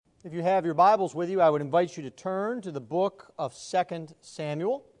If you have your Bibles with you, I would invite you to turn to the book of 2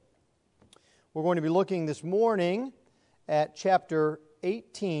 Samuel. We're going to be looking this morning at chapter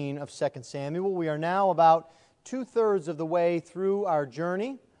 18 of 2 Samuel. We are now about two-thirds of the way through our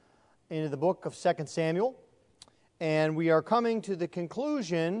journey into the book of 2 Samuel, and we are coming to the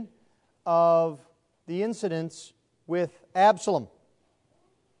conclusion of the incidents with Absalom.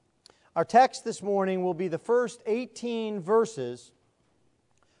 Our text this morning will be the first 18 verses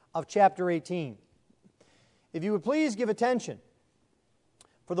of chapter 18. If you would please give attention,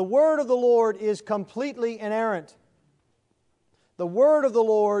 for the word of the Lord is completely inerrant. The word of the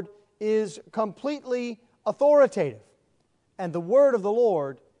Lord is completely authoritative, and the word of the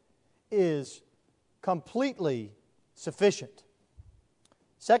Lord is completely sufficient.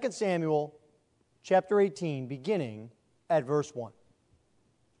 2 Samuel chapter 18, beginning at verse 1.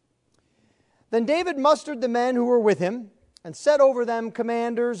 Then David mustered the men who were with him, and set over them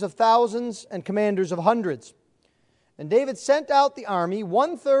commanders of thousands and commanders of hundreds. And David sent out the army,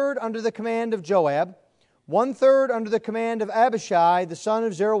 1/3 under the command of Joab, 1/3 under the command of Abishai, the son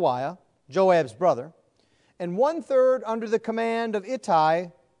of Zeruiah, Joab's brother, and 1/3 under the command of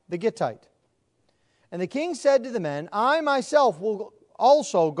Ittai the Gittite. And the king said to the men, I myself will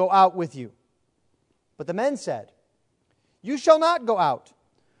also go out with you. But the men said, You shall not go out,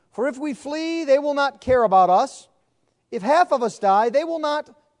 for if we flee, they will not care about us. If half of us die, they will not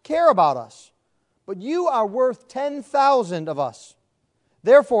care about us. But you are worth 10,000 of us.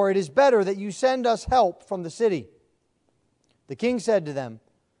 Therefore it is better that you send us help from the city. The king said to them,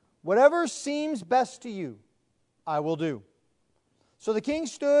 Whatever seems best to you, I will do. So the king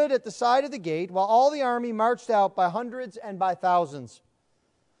stood at the side of the gate, while all the army marched out by hundreds and by thousands.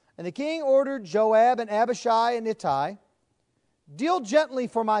 And the king ordered Joab and Abishai and Ittai, Deal gently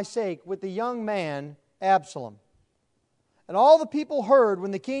for my sake with the young man Absalom. And all the people heard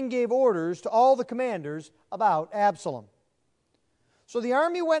when the king gave orders to all the commanders about Absalom. So the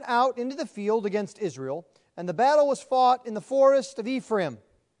army went out into the field against Israel, and the battle was fought in the forest of Ephraim.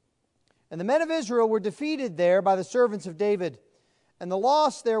 And the men of Israel were defeated there by the servants of David, and the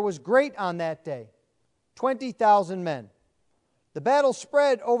loss there was great on that day, 20,000 men. The battle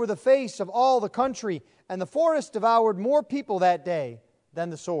spread over the face of all the country, and the forest devoured more people that day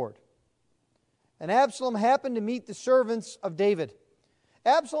than the sword. And Absalom happened to meet the servants of David.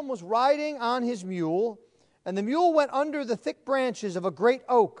 Absalom was riding on his mule, and the mule went under the thick branches of a great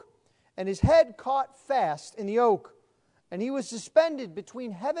oak, and his head caught fast in the oak, and he was suspended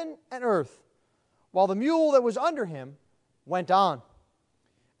between heaven and earth, while the mule that was under him went on.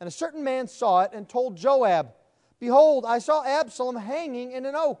 And a certain man saw it and told Joab, Behold, I saw Absalom hanging in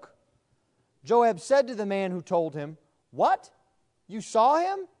an oak. Joab said to the man who told him, What? You saw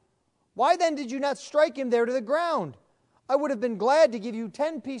him? Why then did you not strike him there to the ground? I would have been glad to give you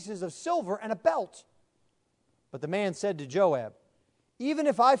 10 pieces of silver and a belt. But the man said to Joab, Even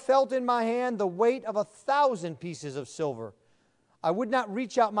if I felt in my hand the weight of 1,000 pieces of silver, I would not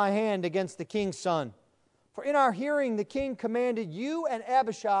reach out my hand against the king's son. For in our hearing the king commanded you and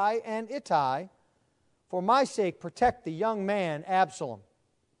Abishai and Ittai, for my sake protect the young man Absalom.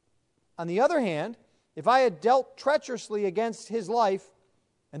 On the other hand, if I had dealt treacherously against his life,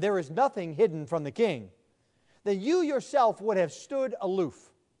 and there is nothing hidden from the king, then you yourself would have stood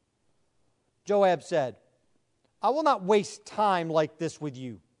aloof. Joab said, I will not waste time like this with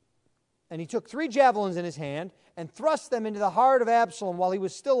you. And he took 3 javelins in his hand and thrust them into the heart of Absalom while he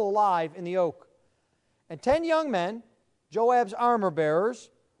was still alive in the oak. And 10 young men, Joab's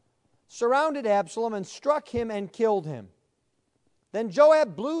armor-bearers, surrounded Absalom and struck him and killed him. Then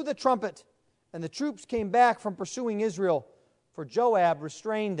Joab blew the trumpet, and the troops came back from pursuing Israel, for Joab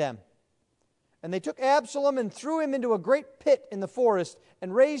restrained them. And they took Absalom and threw him into a great pit in the forest,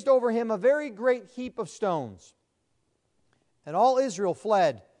 and raised over him a very great heap of stones. And all Israel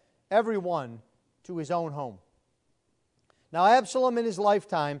fled, every one to his own home. Now Absalom in his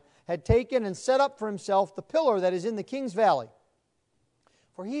lifetime had taken and set up for himself the pillar that is in the king's valley.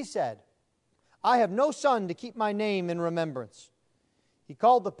 For he said, I have no son to keep my name in remembrance. He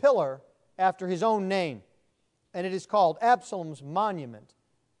called the pillar after his own name, and it is called Absalom's monument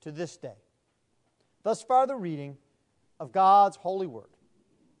to this day. Thus far the reading of God's holy word.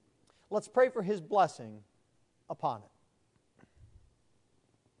 Let's pray for his blessing upon it.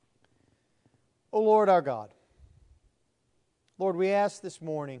 O Lord our God, Lord, we ask this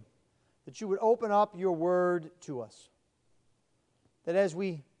morning that you would open up your word to us, that as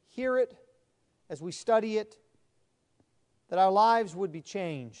we hear it, as we study it, that our lives would be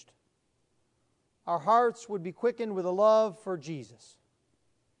changed, our hearts would be quickened with a love for Jesus,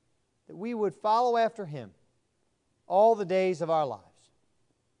 that we would follow after him all the days of our lives.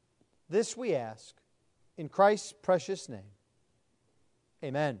 This we ask in Christ's precious name.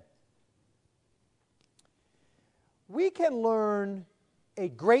 Amen. We can learn a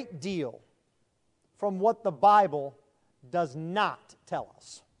great deal from what the Bible does not tell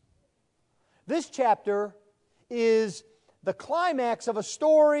us. This chapter is the climax of a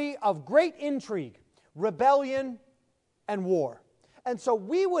story of great intrigue, rebellion, and war. And so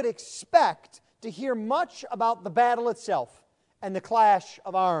we would expect to hear much about the battle itself and the clash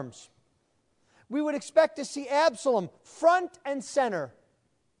of arms. We would expect to see Absalom front and center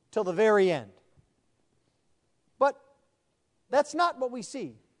till the very end. But that's not what we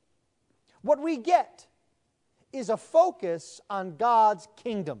see. What we get is a focus on God's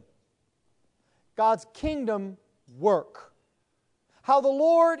kingdom. God's kingdom work. How the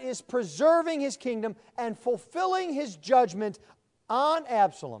Lord is preserving His kingdom and fulfilling His judgment on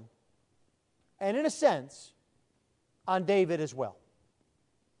Absalom, and in a sense, on David as well.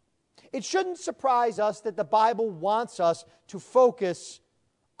 It shouldn't surprise us that the Bible wants us to focus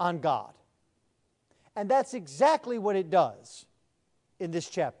on God. And that's exactly what it does in this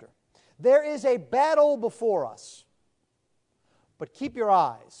chapter. There is a battle before us, but keep your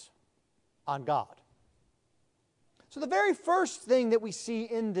eyes on God. So the very first thing that we see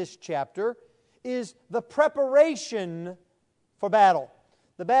in this chapter is the preparation for battle.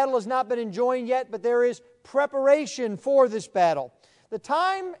 The battle has not been enjoined yet, but there is preparation for this battle. The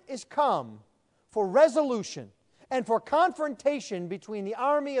time is come for resolution and for confrontation between the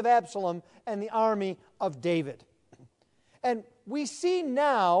army of Absalom and the army of David. And we see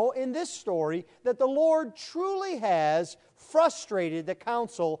now in this story that the Lord truly has frustrated the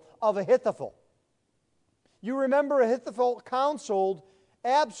counsel of Ahithophel. You remember Ahithophel counseled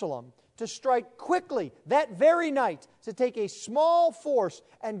Absalom to strike quickly that very night, to take a small force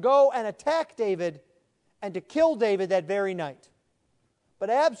and go and attack David and to kill David that very night. But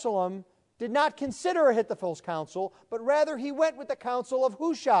Absalom did not consider Ahithophel's counsel, but rather he went with the counsel of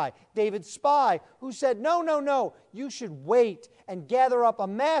Hushai, David's spy, who said, no, you should wait and gather up a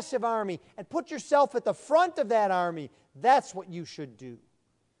massive army and put yourself at the front of that army. That's what you should do.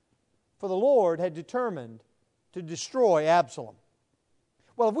 For the Lord had determined to destroy Absalom.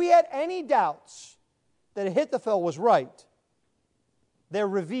 Well, if we had any doubts that Ahithophel was right, they're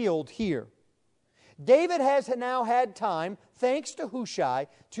revealed here. David has now had time, thanks to Hushai,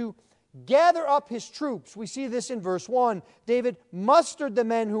 to gather up his troops. We see this in verse 1. David mustered the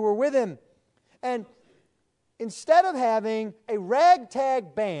men who were with him. And instead of having a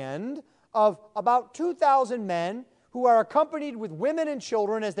ragtag band of about 2,000 men who are accompanied with women and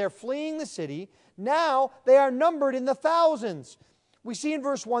children as they're fleeing the city, now they are numbered in the thousands. We see in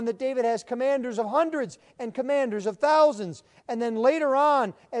verse 1 that David has commanders of hundreds and commanders of thousands. And then later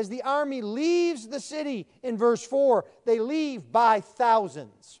on, as the army leaves the city, in verse 4, they leave by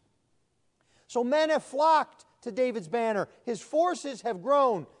thousands. So men have flocked to David's banner. His forces have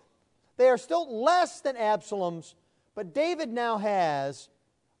grown. They are still less than Absalom's, but David now has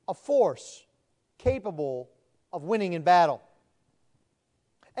a force capable of winning in battle.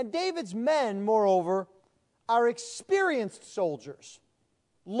 And David's men, moreover, are experienced soldiers,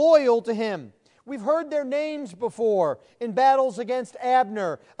 loyal to him. We've heard their names before in battles against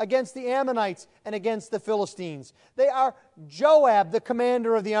Abner, against the Ammonites, and against the Philistines. They are Joab, the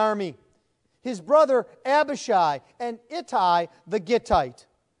commander of the army, his brother Abishai, and Ittai the Gittite.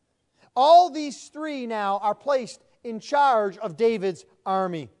 All these three now are placed in charge of David's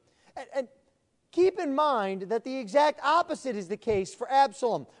army. And keep in mind that the exact opposite is the case for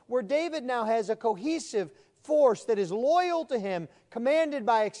Absalom, where David now has a cohesive force that is loyal to him, commanded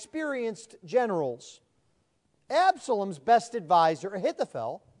by experienced generals. Absalom's best advisor,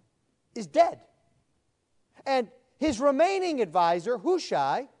 Ahithophel, is dead. And his remaining advisor,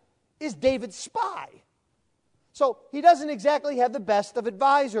 Hushai, is David's spy. So he doesn't exactly have the best of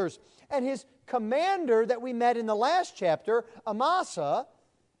advisors. And his commander that we met in the last chapter, Amasa,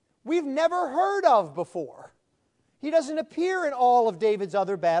 we've never heard of before. He doesn't appear in all of David's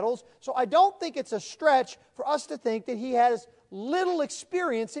other battles, so I don't think it's a stretch for us to think that he has little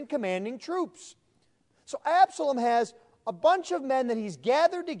experience in commanding troops. So Absalom has a bunch of men that he's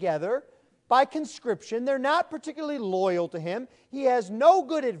gathered together by conscription. They're not particularly loyal to him. He has no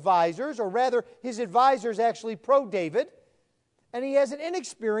good advisors, or rather, his advisors actually pro-David, and he has an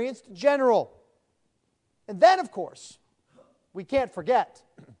inexperienced general. And then, of course, we can't forget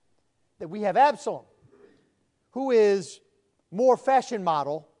that we have Absalom, who is more fashion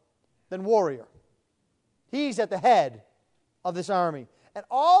model than warrior. He's at the head of this army. And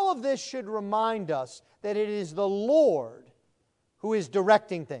all of this should remind us that it is the Lord who is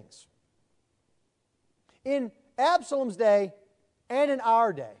directing things. In Absalom's day and in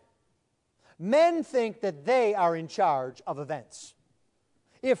our day, men think that they are in charge of events.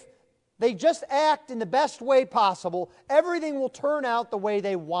 If they just act in the best way possible, everything will turn out the way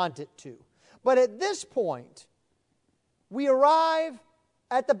they want it to. But at this point, we arrive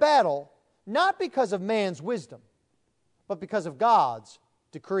at the battle not because of man's wisdom, but because of God's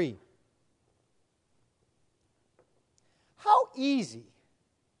decree. How easy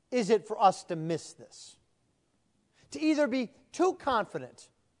is it for us to miss this? To either be too confident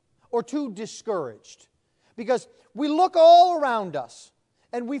or too discouraged. Because we look all around us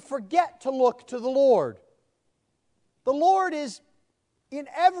and we forget to look to the Lord. The Lord is in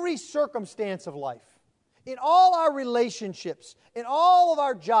every circumstance of life, in all our relationships, in all of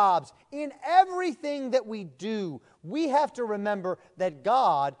our jobs, in everything that we do. We have to remember that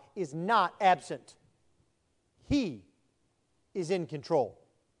God is not absent. He is in control.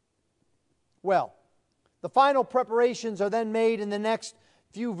 Well, the final preparations are then made in the next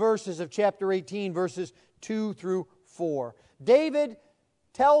few verses of chapter 18, verses 2 through 4. David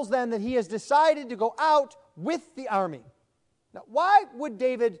tells them that he has decided to go out with the army. Now, why would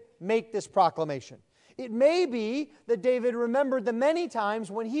David make this proclamation? It may be that David remembered the many times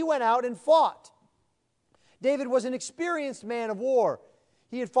when he went out and fought. David was an experienced man of war.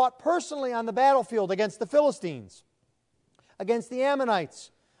 He had fought personally on the battlefield against the Philistines, against the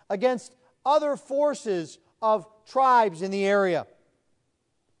Ammonites, against other forces of tribes in the area.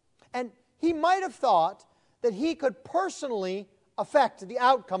 And he might have thought that he could personally affect the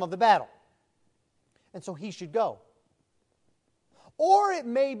outcome of the battle. And so he should go. Or it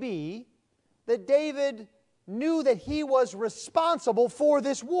may be that David knew that he was responsible for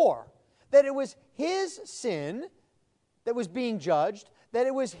this war, that it was his sin that was being judged, that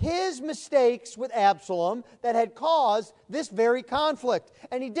it was his mistakes with Absalom that had caused this very conflict,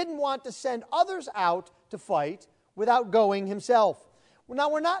 and he didn't want to send others out to fight without going himself. Now,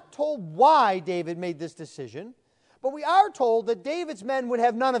 we're not told why David made this decision, but we are told that David's men would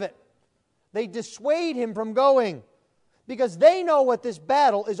have none of it. They dissuade him from going because they know what this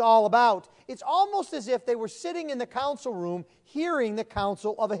battle is all about. It's almost as if they were sitting in the council room hearing the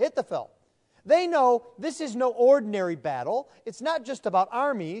counsel of Ahithophel. They know this is no ordinary battle. It's not just about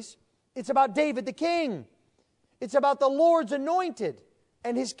armies. It's about David the king. It's about the Lord's anointed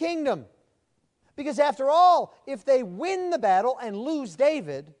and his kingdom. Because after all, if they win the battle and lose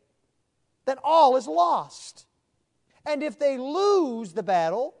David, then all is lost. And if they lose the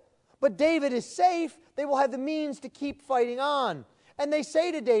battle, but David is safe, they will have the means to keep fighting on. And they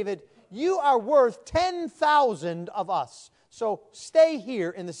say to David, "You are worth 10,000 of us, so stay here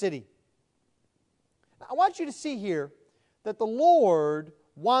in the city." Now, I want you to see here that the Lord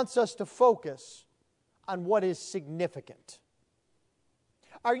wants us to focus on what is significant.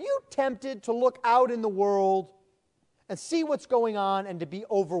 Are you tempted to look out in the world and see what's going on and to be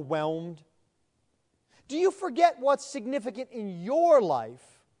overwhelmed? Do you forget what's significant in your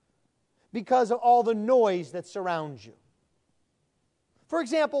life because of all the noise that surrounds you? For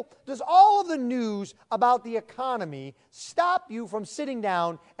example, does all of the news about the economy stop you from sitting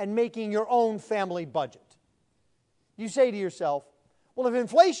down and making your own family budget? You say to yourself, well, if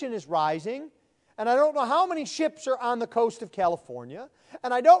inflation is rising, and I don't know how many ships are on the coast of California,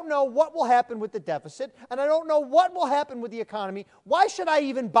 and I don't know what will happen with the deficit, and I don't know what will happen with the economy, why should I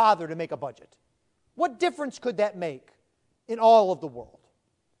even bother to make a budget? What difference could that make in all of the world?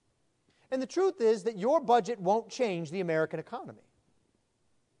 And the truth is that your budget won't change the American economy.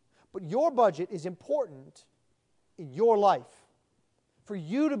 But your budget is important in your life for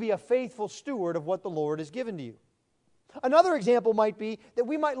you to be a faithful steward of what the Lord has given to you. Another example might be that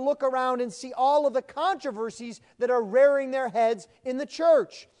we might look around and see all of the controversies that are rearing their heads in the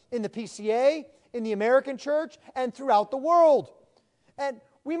church, in the PCA, in the American church, and throughout the world. And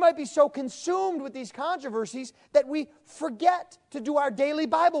we might be so consumed with these controversies that we forget to do our daily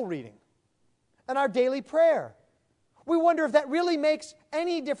Bible reading and our daily prayer. We wonder if that really makes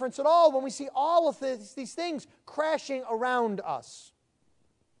any difference at all when we see all of these things crashing around us.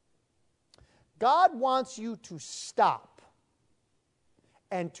 God wants you to stop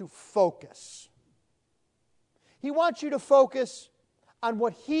and to focus. He wants you to focus on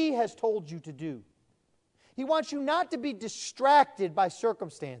what He has told you to do. He wants you not to be distracted by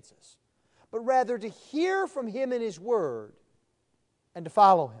circumstances, but rather to hear from Him in His Word and to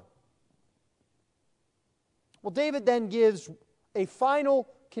follow Him. Well, David then gives a final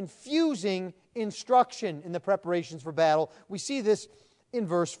confusing instruction in the preparations for battle. We see this in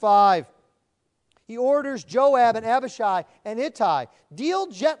verse 5. He orders Joab and Abishai and Ittai, "Deal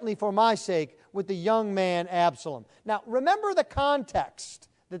gently for my sake with the young man Absalom." Now, remember the context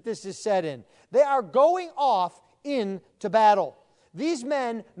that this is said in. They are going off into battle. these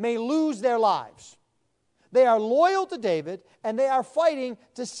men may lose their lives. They are loyal to David, and they are fighting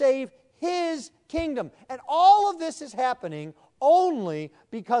to save his kingdom. And all of this is happening only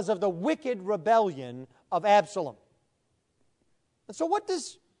because of the wicked rebellion of Absalom. And so what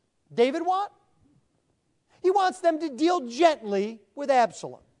does David want? He wants them to deal gently with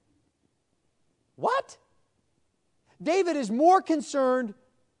Absalom. What? David is more concerned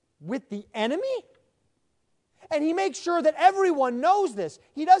with the enemy? And he makes sure that everyone knows this.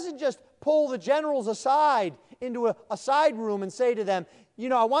 He doesn't just pull the generals aside into a side room and say to them,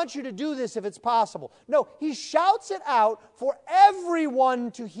 I want you to do this if it's possible. No, he shouts it out for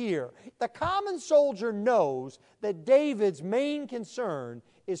everyone to hear. The common soldier knows that David's main concern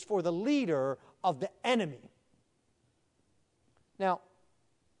is for the leader of the enemy. Now,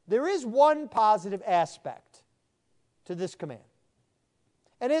 there is one positive aspect to this command.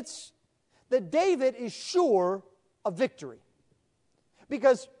 And it's that David is sure of victory.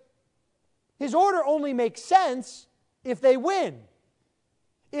 Because his order only makes sense if they win.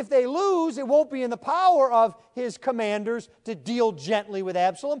 If they lose, it won't be in the power of his commanders to deal gently with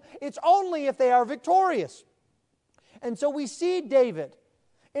Absalom. It's only if they are victorious. And so we see David,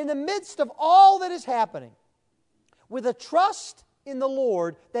 in the midst of all that is happening, with a trust in the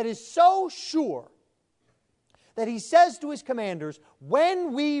Lord that is so sure that he says to his commanders,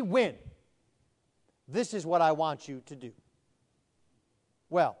 when we win, this is what I want you to do.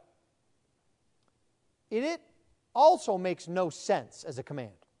 Well, it also makes no sense as a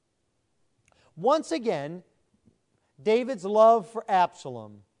command. Once again, David's love for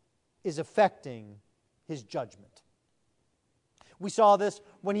Absalom is affecting his judgment. We saw this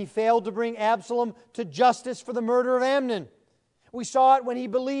when he failed to bring Absalom to justice for the murder of Amnon. We saw it when he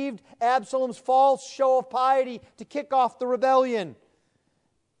believed Absalom's false show of piety to kick off the rebellion.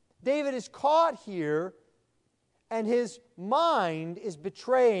 David is caught here, and his mind is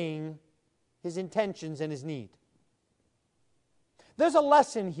betraying his intentions and his need. There's a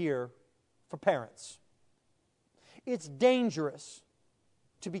lesson here for parents. It's dangerous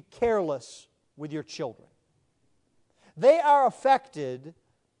to be careless with your children. They are affected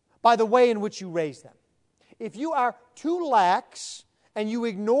by the way in which you raise them. If you are too lax and you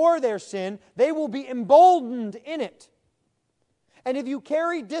ignore their sin, they will be emboldened in it. And if you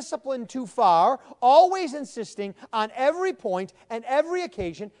carry discipline too far, always insisting on every point and every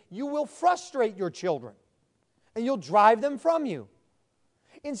occasion, you will frustrate your children and you'll drive them from you.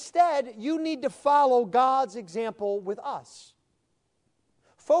 Instead, you need to follow God's example with us.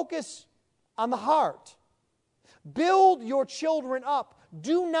 Focus on the heart. Build your children up.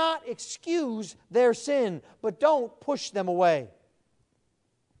 Do not excuse their sin, but don't push them away.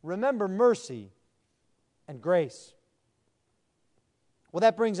 Remember mercy and grace. Well,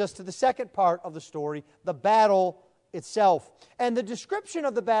 that brings us to the second part of the story, the battle itself. And the description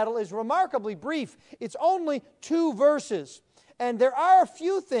of the battle is remarkably brief. It's only 2 verses. And there are a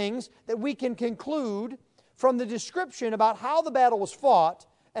few things that we can conclude from the description about how the battle was fought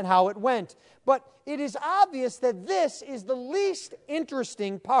and how it went. But it is obvious that this is the least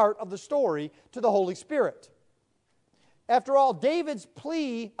interesting part of the story to the Holy Spirit. After all, David's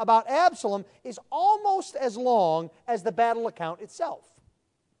plea about Absalom is almost as long as the battle account itself.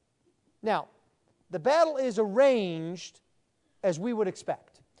 Now, the battle is arranged as we would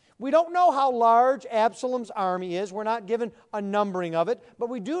expect. We don't know how large Absalom's army is. We're not given a numbering of it. But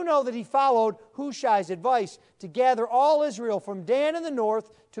we do know that he followed Hushai's advice to gather all Israel from Dan in the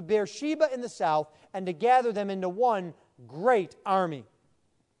north to Beersheba in the south and to gather them into one great army.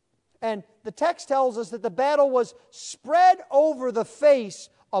 And the text tells us that the battle was spread over the face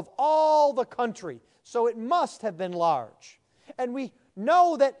of all the country. So it must have been large. And we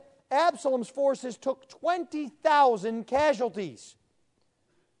know that Absalom's forces took 20,000 casualties.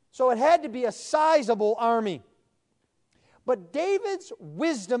 So it had to be a sizable army. But David's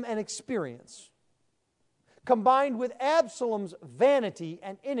wisdom and experience, combined with Absalom's vanity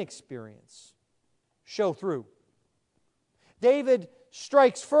and inexperience, show through. David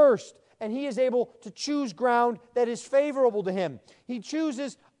strikes first, and he is able to choose ground that is favorable to him. He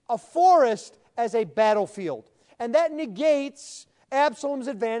chooses a forest as a battlefield, and that negates Absalom's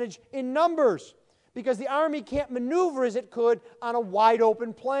advantage in numbers, because the army can't maneuver as it could on a wide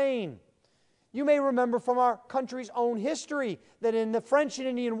open plain. You may remember from our country's own history that in the French and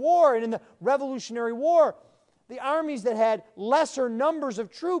Indian War and in the Revolutionary War, the armies that had lesser numbers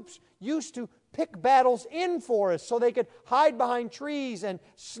of troops used to pick battles in forests so they could hide behind trees and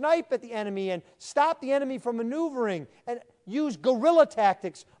snipe at the enemy and stop the enemy from maneuvering and use guerrilla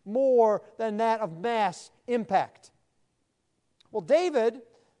tactics more than that of mass impact. Well, David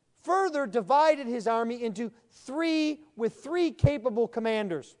further divided his army into three capable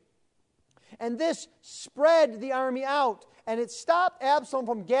commanders. And this spread the army out, and it stopped Absalom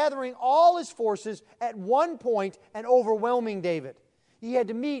from gathering all his forces at one point and overwhelming David. He had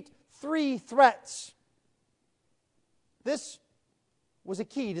to meet 3 threats. This was a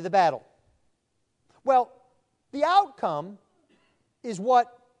key to the battle. Well, the outcome is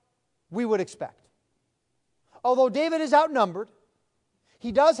what we would expect. Although David is outnumbered,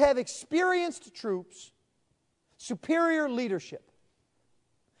 he does have experienced troops, superior leadership,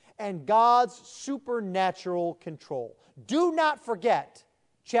 and God's supernatural control. Do not forget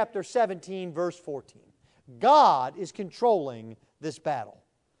chapter 17, verse 14. God is controlling this battle.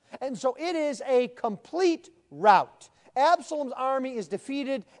 And so it is a complete rout. Absalom's army is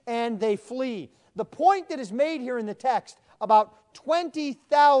defeated and they flee. The point that is made here in the text about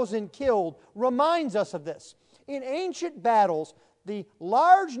 20,000 killed reminds us of this. In ancient battles, the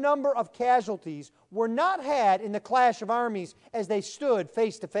large number of casualties were not had in the clash of armies as they stood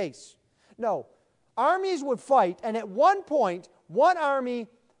face to face. No, armies would fight, and at one point, one army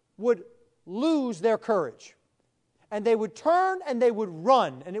would lose their courage. And they would turn and they would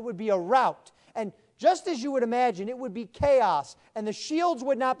run, and it would be a rout. And just as you would imagine, it would be chaos, and the shields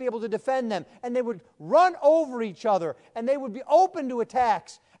would not be able to defend them, and they would run over each other, and they would be open to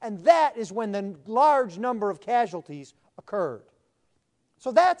attacks, and that is when the large number of casualties occurred.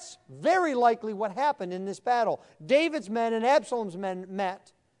 So that's very likely what happened in this battle. David's men and Absalom's men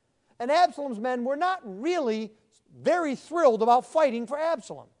met, and Absalom's men were not really very thrilled about fighting for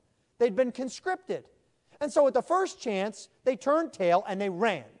Absalom. They'd been conscripted. And so at the first chance, they turned tail and they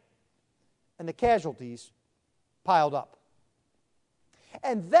ran. And the casualties piled up.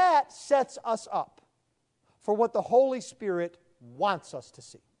 And that sets us up for what the Holy Spirit wants us to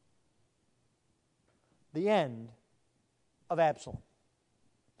see. The end of Absalom.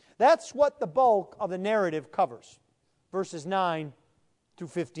 That's what the bulk of the narrative covers. Verses 9 through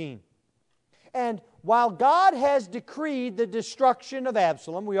 15. And while God has decreed the destruction of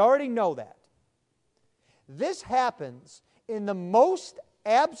Absalom, we already know that, this happens in the most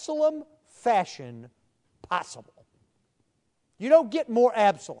Absalom fashion possible. You don't get more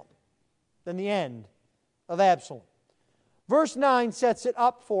Absalom than the end of Absalom. Verse 9 sets it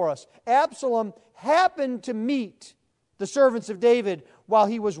up for us. Absalom happened to meet the servants of David while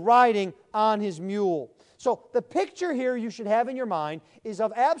he was riding on his mule. So the picture here you should have in your mind is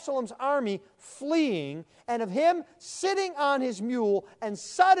of Absalom's army fleeing and of him sitting on his mule, and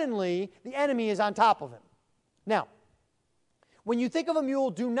suddenly the enemy is on top of him. Now, when you think of a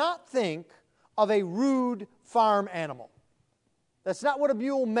mule, do not think of a rude farm animal. That's not what a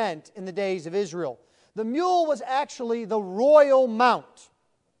mule meant in the days of Israel. The mule was actually the royal mount.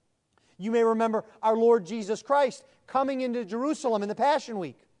 You may remember our Lord Jesus Christ coming into Jerusalem in the Passion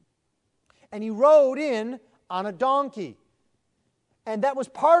Week. And he rode in on a donkey. And that was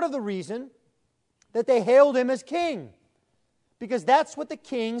part of the reason that they hailed him as king. Because that's what the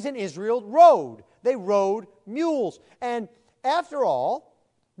kings in Israel rode. They rode mules. And after all,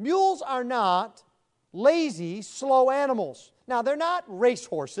 mules are not lazy, slow animals. Now, they're not race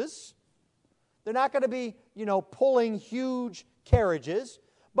horses. They're not going to be, pulling huge carriages.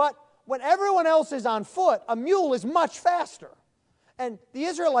 But when everyone else is on foot, a mule is much faster. And the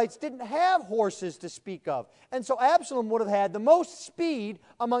Israelites didn't have horses to speak of. And so Absalom would have had the most speed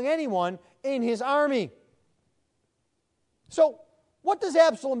among anyone in his army. So what does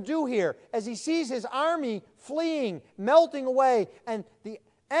Absalom do here as he sees his army fleeing, melting away, and the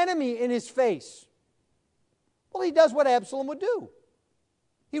enemy in his face? Well, he does what Absalom would do.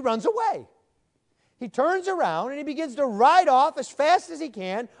 He runs away. He turns around and he begins to ride off as fast as he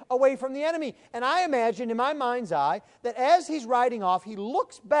can away from the enemy. And I imagine in my mind's eye that as he's riding off, he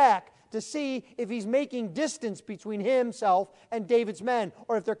looks back to see if he's making distance between himself and David's men,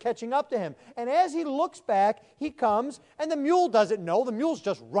 or if they're catching up to him. And as he looks back, he comes, and the mule doesn't know. The mule's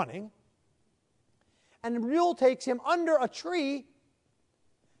just running. And the mule takes him under a tree,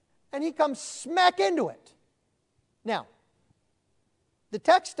 and he comes smack into it. Now, the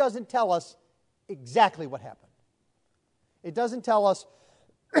text doesn't tell us exactly what happened. It doesn't tell us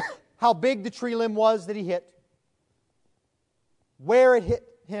how big the tree limb was that he hit, where it hit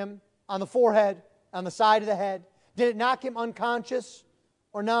him, on the forehead, on the side of the head. Did it knock him unconscious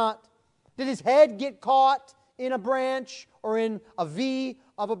or not? Did his head get caught in a branch or in a V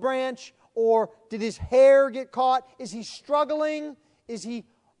of a branch? Or did his hair get caught? Is he struggling? Is he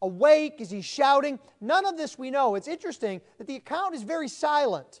awake? Is he shouting? None of this we know. It's interesting that the account is very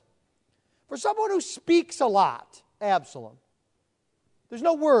silent. For someone who speaks a lot, Absalom, there's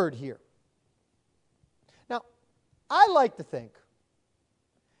no word here. Now, I like to think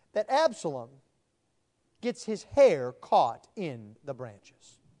that Absalom gets his hair caught in the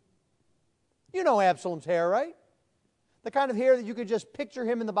branches. You know Absalom's hair, right? The kind of hair that you could just picture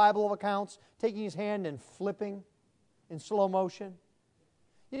him in the Bible of accounts, taking his hand and flipping in slow motion.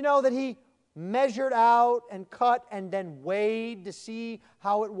 You know that he measured out and cut and then weighed to see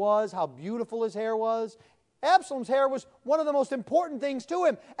how it was, how beautiful his hair was. Absalom's hair was one of the most important things to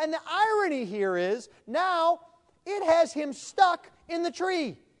him. And the irony here is, now it has him stuck in the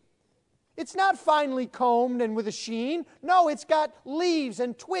tree. It's not finely combed and with a sheen. No, it's got leaves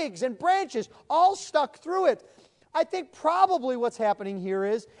and twigs and branches all stuck through it. I think probably what's happening here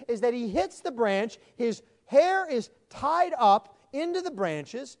is that he hits the branch, his hair is tied up into the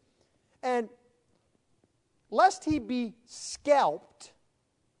branches, and lest he be scalped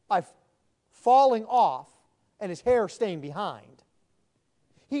by falling off and his hair staying behind,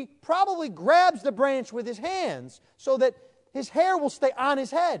 he probably grabs the branch with his hands so that his hair will stay on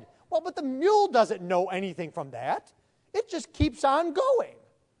his head. Well, but the mule doesn't know anything from that. It just keeps on going.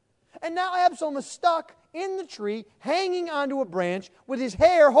 And now Absalom is stuck in the tree, hanging onto a branch with his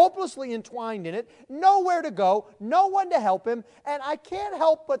hair hopelessly entwined in it, nowhere to go, no one to help him. And I can't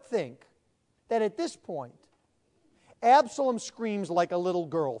help but think that at this point, Absalom screams like a little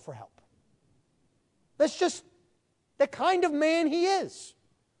girl for help. That's just the kind of man he is.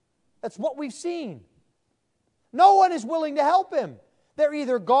 That's what we've seen. No one is willing to help him. They're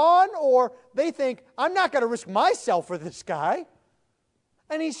either gone or they think, I'm not going to risk myself for this guy.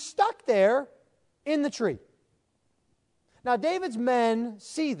 And he's stuck there in the tree. Now, David's men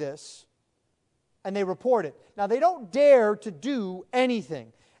see this and they report it. Now, they don't dare to do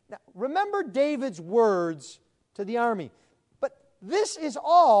anything. Now, remember David's words to the army. But this is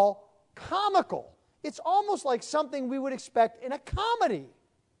all comical. It's almost like something we would expect in a comedy.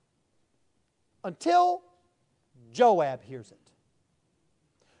 Until Joab hears it.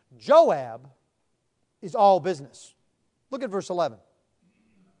 Joab is all business. Look at verse 11.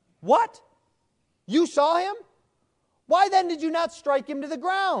 What? You saw him? Why then did you not strike him to the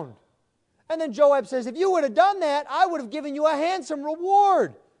ground? And then Joab says, if you would have done that, I would have given you a handsome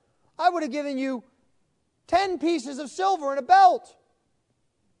reward. I would have given you 10 pieces of silver and a belt.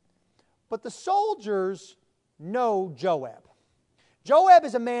 But the soldiers know Joab. Joab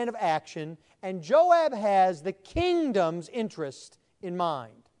is a man of action, and Joab has the kingdom's interest in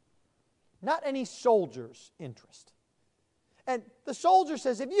mind, not any soldier's interest. And the soldier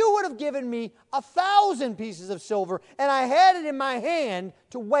says, if you would have given me 1,000 pieces of silver and I had it in my hand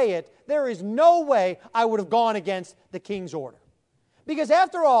to weigh it, there is no way I would have gone against the king's order. Because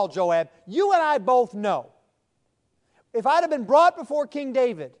after all, Joab, you and I both know, if I'd have been brought before King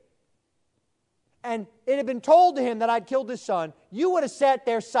David and it had been told to him that I'd killed his son, you would have sat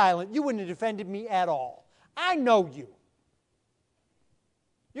there silent. You wouldn't have defended me at all. I know you.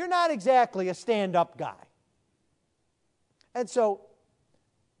 You're not exactly a stand-up guy. And so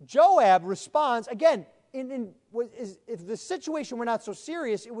Joab responds, again, if the situation were not so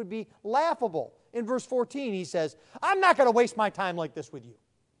serious, it would be laughable. In verse 14, he says, I'm not going to waste my time like this with you.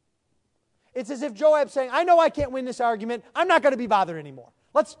 It's as if Joab's saying, I know I can't win this argument. I'm not going to be bothered anymore.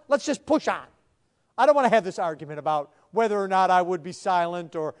 Let's just push on. I don't want to have this argument about whether or not I would be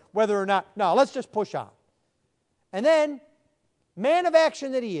silent or whether or not. No, let's just push on. And then, man of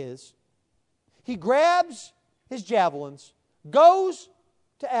action that he is, he grabs his javelins, goes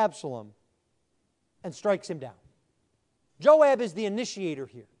to Absalom, and strikes him down. Joab is the initiator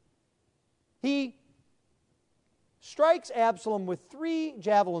here. He strikes Absalom with 3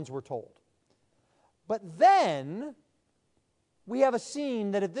 javelins, we're told. But then we have a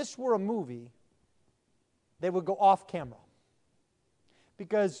scene that if this were a movie, they would go off camera.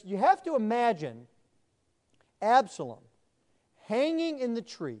 Because you have to imagine Absalom hanging in the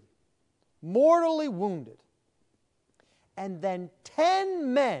tree, mortally wounded, and then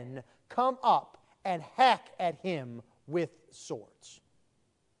 10 men come up and hack at him with swords.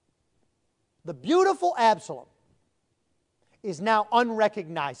 The beautiful Absalom is now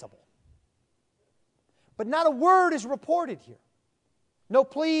unrecognizable. But not a word is reported here. No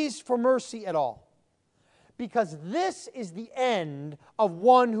pleas for mercy at all. Because this is the end of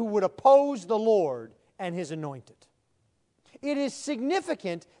one who would oppose the Lord and His anointed. It is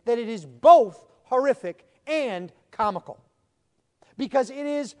significant that it is both horrific and comical. Because it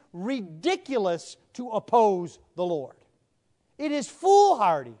is ridiculous to oppose the Lord. It is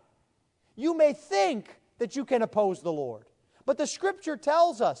foolhardy. You may think that you can oppose the Lord. But the Scripture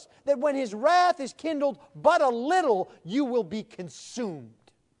tells us that when His wrath is kindled but a little, you will be consumed.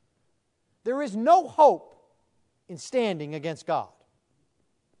 There is no hope in standing against God.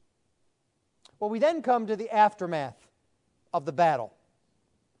 Well, we then come to the aftermath of the battle.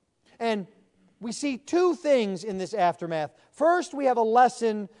 And we see two things in this aftermath. First, we have a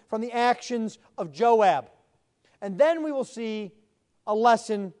lesson from the actions of Joab. And then we will see a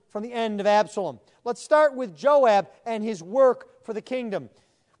lesson from the end of Absalom. Let's start with Joab and his work for the kingdom.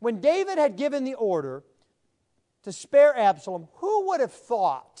 When David had given the order to spare Absalom, who would have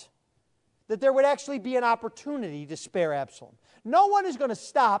thought that there would actually be an opportunity to spare Absalom? No one is going to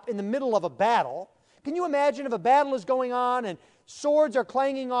stop in the middle of a battle. Can you imagine if a battle is going on and swords are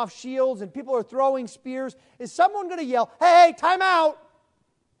clanging off shields and people are throwing spears? Is someone going to yell, hey, time out?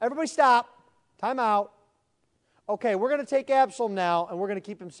 Everybody stop. Time out. Okay, we're going to take Absalom now and we're going to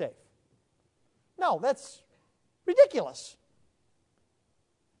keep him safe. No, that's ridiculous.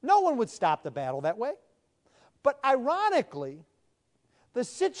 No one would stop the battle that way. But ironically, the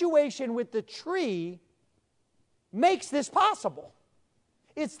situation with the tree makes this possible.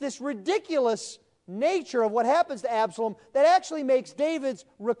 It's this ridiculous nature of what happens to Absalom that actually makes David's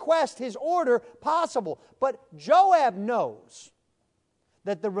request, his order, possible. But Joab knows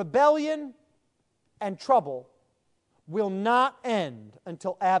that the rebellion and trouble will not end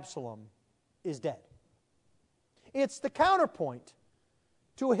until Absalom is dead. It's the counterpoint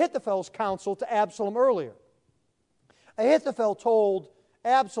to Ahithophel's counsel to Absalom earlier. Ahithophel told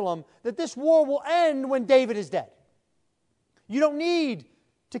Absalom that this war will end when David is dead. You don't need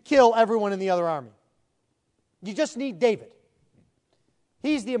to kill everyone in the other army. You just need David.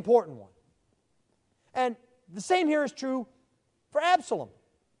 He's the important one. And the same here is true for Absalom.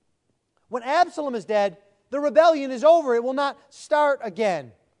 When Absalom is dead, the rebellion is over. It will not start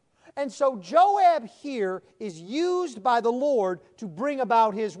again. And so Joab here is used by the Lord to bring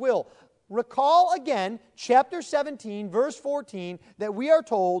about his will. Recall again, chapter 17, verse 14, that we are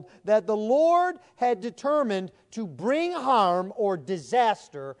told that the Lord had determined to bring harm or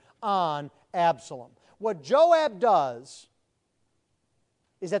disaster on Absalom. What Joab does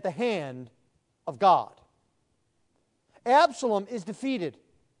is at the hand of God. Absalom is defeated,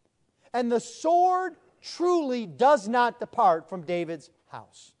 and the sword truly does not depart from David's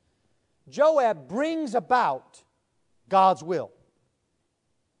house. Joab brings about God's will.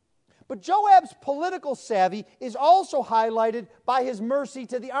 But Joab's political savvy is also highlighted by his mercy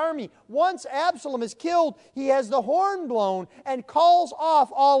to the army. Once Absalom is killed, he has the horn blown and calls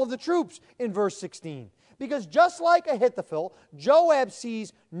off all of the troops in verse 16. Because just like Ahithophel, Joab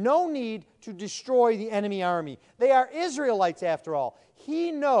sees no need to destroy the enemy army. They are Israelites after all.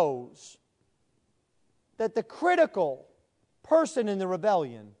 He knows that the critical person in the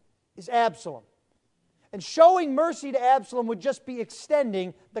rebellion is Absalom. And showing mercy to Absalom would just be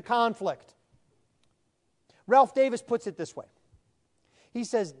extending the conflict. Ralph Davis puts it this way. He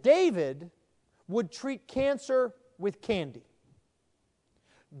says, David would treat cancer with candy.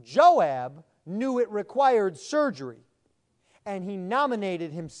 Joab knew it required surgery, and he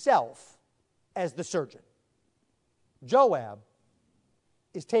nominated himself as the surgeon. Joab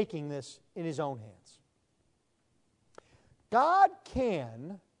is taking this in his own hands. God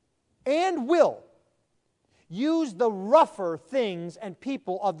can and will use the rougher things and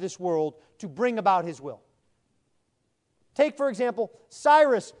people of this world to bring about his will. Take, for example,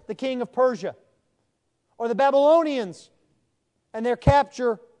 Cyrus, the king of Persia, or the Babylonians and their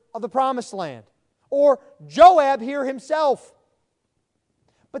capture of the Promised Land, or Joab here himself.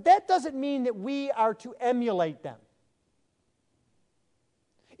 But that doesn't mean that we are to emulate them.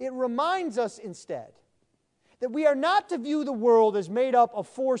 It reminds us instead that we are not to view the world as made up of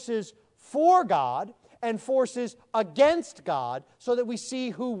forces for God and forces against God so that we see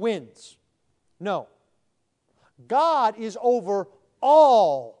who wins. No. God is over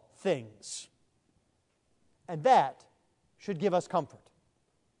all things. And that should give us comfort.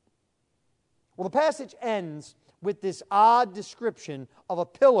 Well, the passage ends with this odd description of a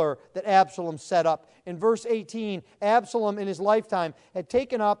pillar that Absalom set up. In verse 18, Absalom in his lifetime had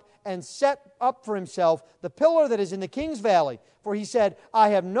taken up and set up for himself the pillar that is in the king's valley. For he said, I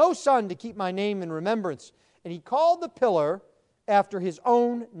have no son to keep my name in remembrance. And he called the pillar after his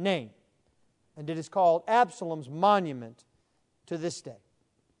own name. And it is called Absalom's monument to this day.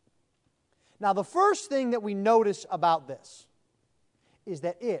 Now, the first thing that we notice about this is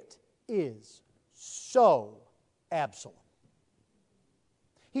that it is so Absalom.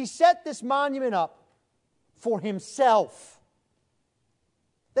 He set this monument up for himself.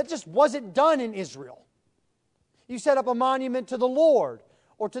 That just wasn't done in Israel. You set up a monument to the Lord,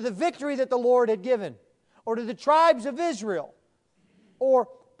 or to the victory that the Lord had given, or to the tribes of Israel, or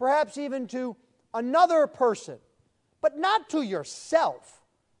perhaps even to another person, but not to yourself.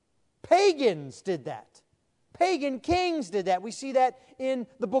 Pagans did that. Pagan kings did that. We see that in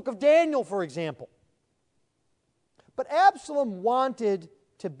the book of Daniel, for example. But Absalom wanted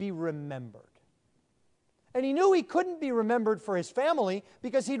to be remembered. And he knew he couldn't be remembered for his family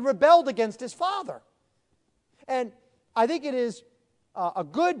because he'd rebelled against his father. And I think it is a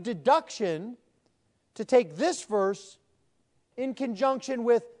good deduction to take this verse in conjunction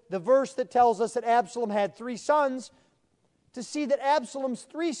with the verse that tells us that Absalom had 3 sons, to see that Absalom's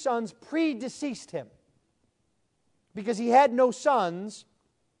 3 sons predeceased him, because he had no sons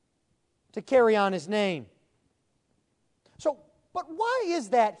to carry on his name. So, but why is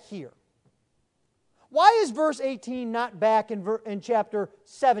that here? Why is verse 18 not back in chapter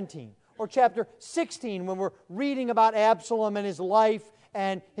 17 or chapter 16 when we're reading about Absalom and his life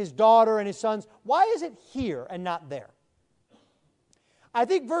and his daughter and his sons? Why is it here and not there? I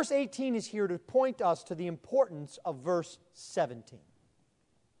think verse 18 is here to point us to the importance of verse 17.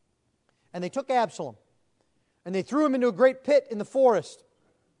 And they took Absalom, and they threw him into a great pit in the forest,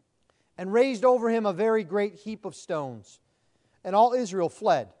 and raised over him a very great heap of stones. And all Israel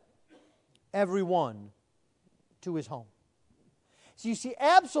fled, every one to his home. So you see,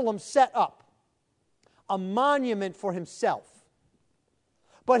 Absalom set up a monument for himself.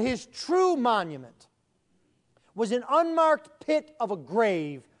 But his true monument was an unmarked pit of a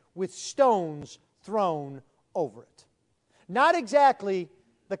grave with stones thrown over it. Not exactly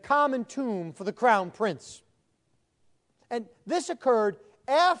the common tomb for the crown prince. And this occurred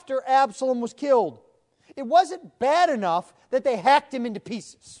after Absalom was killed. It wasn't bad enough that they hacked him into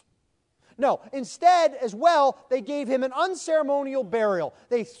pieces. No, instead, as well, they gave him an unceremonial burial.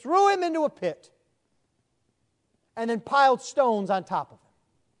 They threw him into a pit and then piled stones on top of him.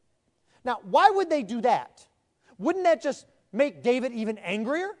 Now, why would they do that? Wouldn't that just make David even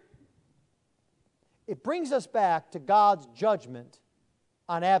angrier? It brings us back to God's judgment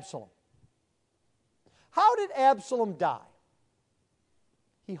on Absalom. How did Absalom die?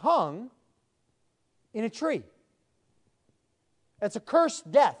 He hung in a tree. It's a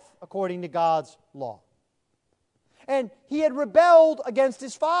cursed death according to God's law. And he had rebelled against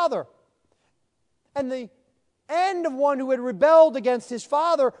his father. And the end of one who had rebelled against his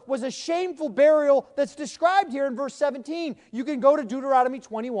father was a shameful burial that's described here in verse 17. You can go to Deuteronomy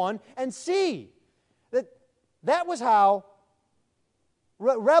 21 and see that that was how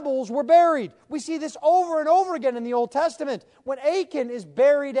rebels were buried. We see this over and over again in the Old Testament. When Achan is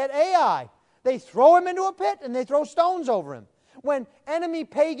buried at Ai, they throw him into a pit and they throw stones over him. When enemy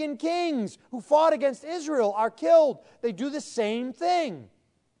pagan kings who fought against Israel are killed, they do the same thing.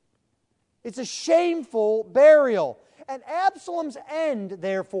 It's a shameful burial. And Absalom's end,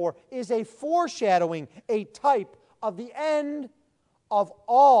 therefore, is a foreshadowing, a type of the end of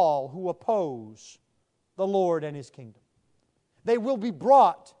all who oppose the Lord and His kingdom. They will be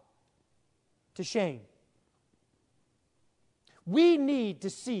brought to shame. We need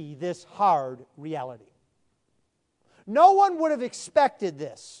to see this hard reality. No one would have expected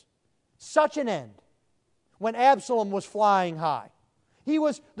this, such an end, when Absalom was flying high. He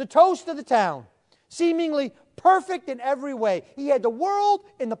was the toast of the town, seemingly perfect in every way. He had the world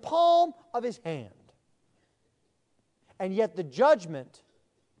in the palm of his hand. And yet the judgment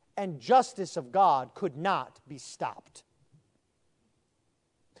and justice of God could not be stopped.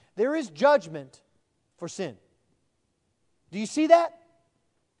 There is judgment for sin. Do you see that?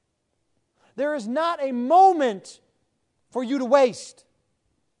 There is not a moment for you to waste.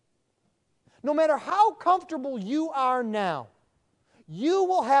 No matter how comfortable you are now, you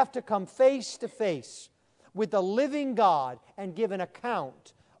will have to come face to face with the living God and give an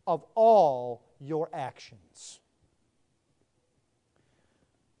account of all your actions.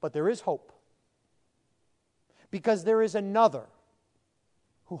 But there is hope, because there is another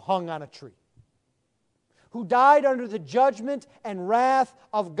who hung on a tree, who died under the judgment and wrath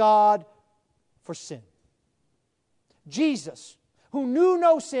of God for sin. Jesus, who knew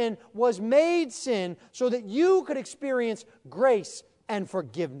no sin, was made sin so that you could experience grace and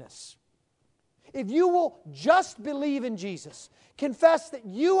forgiveness. If you will just believe in Jesus, confess that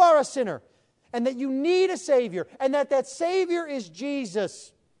you are a sinner and that you need a Savior, and that Savior is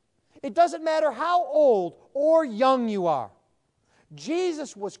Jesus. It doesn't matter how old or young you are.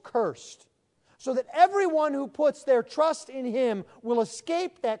 Jesus was cursed so that everyone who puts their trust in Him will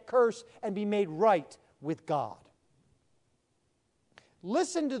escape that curse and be made right with God.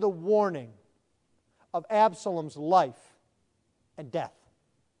 Listen to the warning of Absalom's life and death.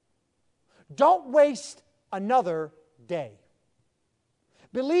 Don't waste another day.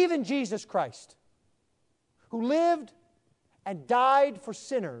 Believe in Jesus Christ, who lived and died for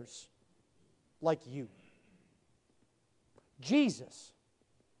sinners like you. Jesus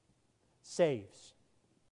saves.